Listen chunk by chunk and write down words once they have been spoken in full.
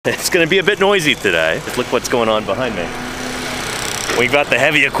It's going to be a bit noisy today. Just look what's going on behind me. We've got the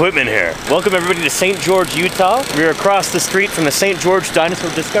heavy equipment here. Welcome everybody to St. George, Utah. We're across the street from the St. George Dinosaur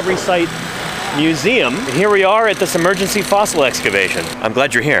Discovery Site Museum. And here we are at this emergency fossil excavation. I'm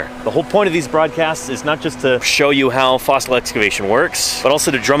glad you're here. The whole point of these broadcasts is not just to show you how fossil excavation works, but also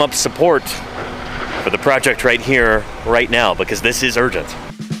to drum up support for the project right here, right now, because this is urgent.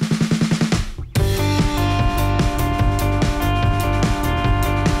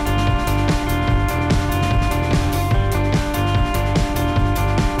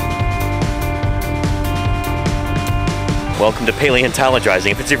 Welcome to Paleontologizing.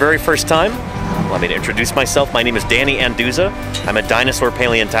 If it's your very first time, allow me to introduce myself. My name is Danny Anduza. I'm a dinosaur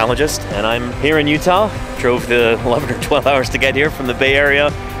paleontologist, and I'm here in Utah. Drove the 11 or 12 hours to get here from the Bay Area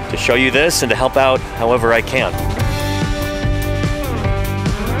to show you this and to help out however I can.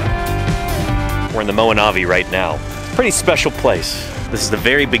 We're in the Moanavi right now. It's a pretty special place. This is the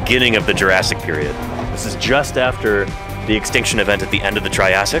very beginning of the Jurassic period. This is just after the extinction event at the end of the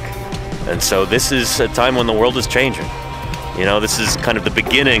Triassic, and so this is a time when the world is changing. You know, this is kind of the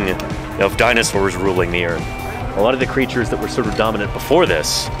beginning of dinosaurs ruling the earth. A lot of the creatures that were sort of dominant before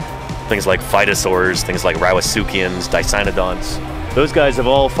this, things like phytosaurs, things like Rawasuchians, Dicynodonts, those guys have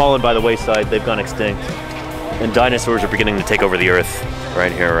all fallen by the wayside. They've gone extinct. And dinosaurs are beginning to take over the earth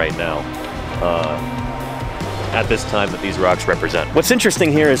right here, right now, at this time that these rocks represent. What's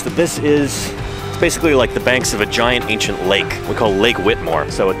interesting here is that this is basically like the banks of a giant ancient lake we call Lake Whitmore.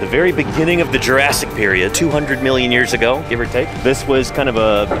 So at the very beginning of the Jurassic period, 200 million years ago, give or take, this was kind of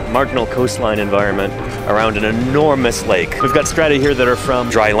a marginal coastline environment around an enormous lake. We've got strata here that are from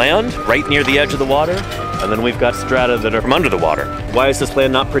dry land, right near the edge of the water, and then we've got strata that are from under the water. Why is this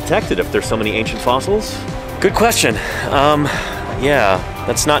land not protected if there's so many ancient fossils? Good question. Yeah,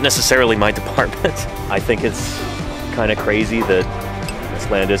 that's not necessarily my department. I think it's kind of crazy that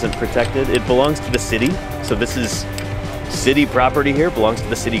land isn't protected. It belongs to the city, so this is city property here, belongs to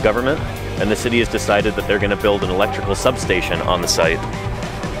the city government, and the city has decided that they're going to build an electrical substation on the site.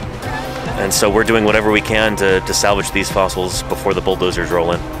 And so we're doing whatever we can to salvage these fossils before the bulldozers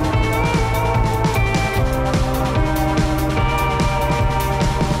roll in.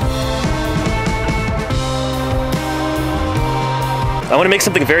 I want to make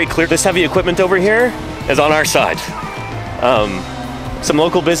something very clear. This heavy equipment over here is on our side. Some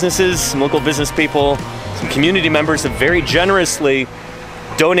local businesses, some local business people, some community members have very generously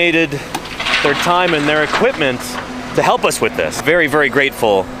donated their time and their equipment to help us with this. Very, very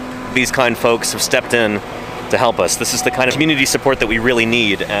grateful these kind folks have stepped in to help us. This is the kind of community support that we really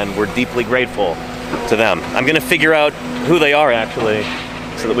need, and we're deeply grateful to them. I'm gonna figure out who they are actually,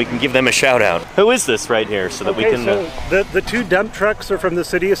 so that we can give them a shout out. Who is this right here so that we can... So the two dump trucks are from the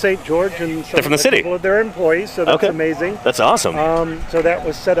city of St. George, and they're from the city? Well, they're employees, so that's amazing. That's awesome. So that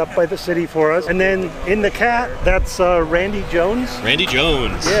was set up by the city for us. And then in the cat, that's Randy Jones. Randy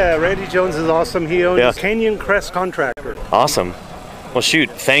Jones. Yeah, Randy Jones is awesome. He owns Canyon Crest Contractor. Awesome. Well,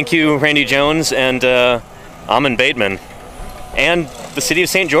 shoot, thank you, Randy Jones and Amin Bateman. And the city of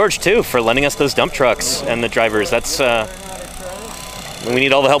St. George, too, for lending us those dump trucks and the drivers. That's... we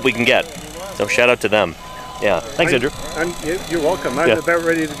need all the help we can get, so shout out to them. Yeah, thanks, Andrew. You're welcome. I'm about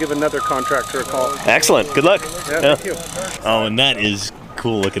ready to give another contractor a call. Excellent, good luck. Yeah, thank you. Oh, and that is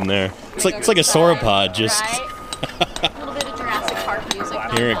cool looking there. It's like a sauropod, just. A little bit of Jurassic Park music.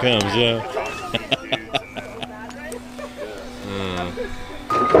 Here it comes, yeah.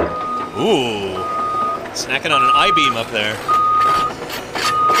 Ooh, snacking on an I-beam up there.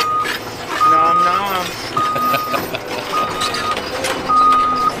 Nom nom.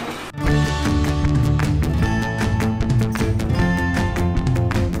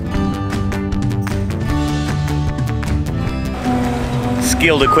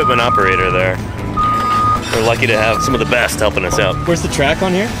 Skilled equipment operator there. We're lucky to have some of the best helping us out. Where's the track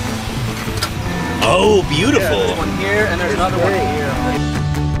on here? Oh, beautiful. Yeah, there's one here and there's another one here.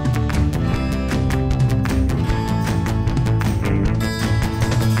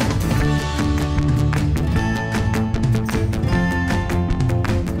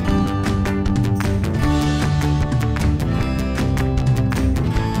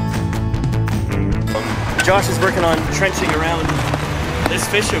 Josh is working on trenching around this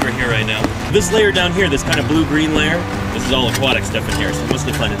fish over here right now. This layer down here, this kind of blue-green layer, this is all aquatic stuff in here, so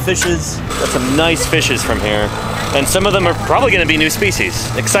mostly finding fishes. Got some nice fishes from here, and some of them are probably going to be new species.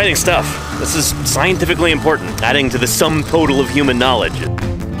 Exciting stuff. This is scientifically important, adding to the sum total of human knowledge.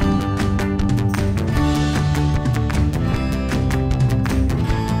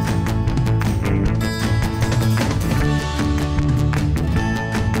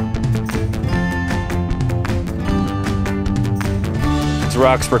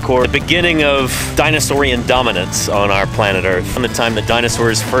 rocks record the beginning of dinosaurian dominance on our planet Earth, from the time the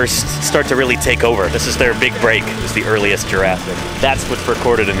dinosaurs first start to really take over. This is their big break, is the earliest Jurassic. That's what's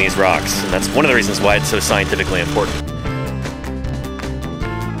recorded in these rocks, and that's one of the reasons why it's so scientifically important.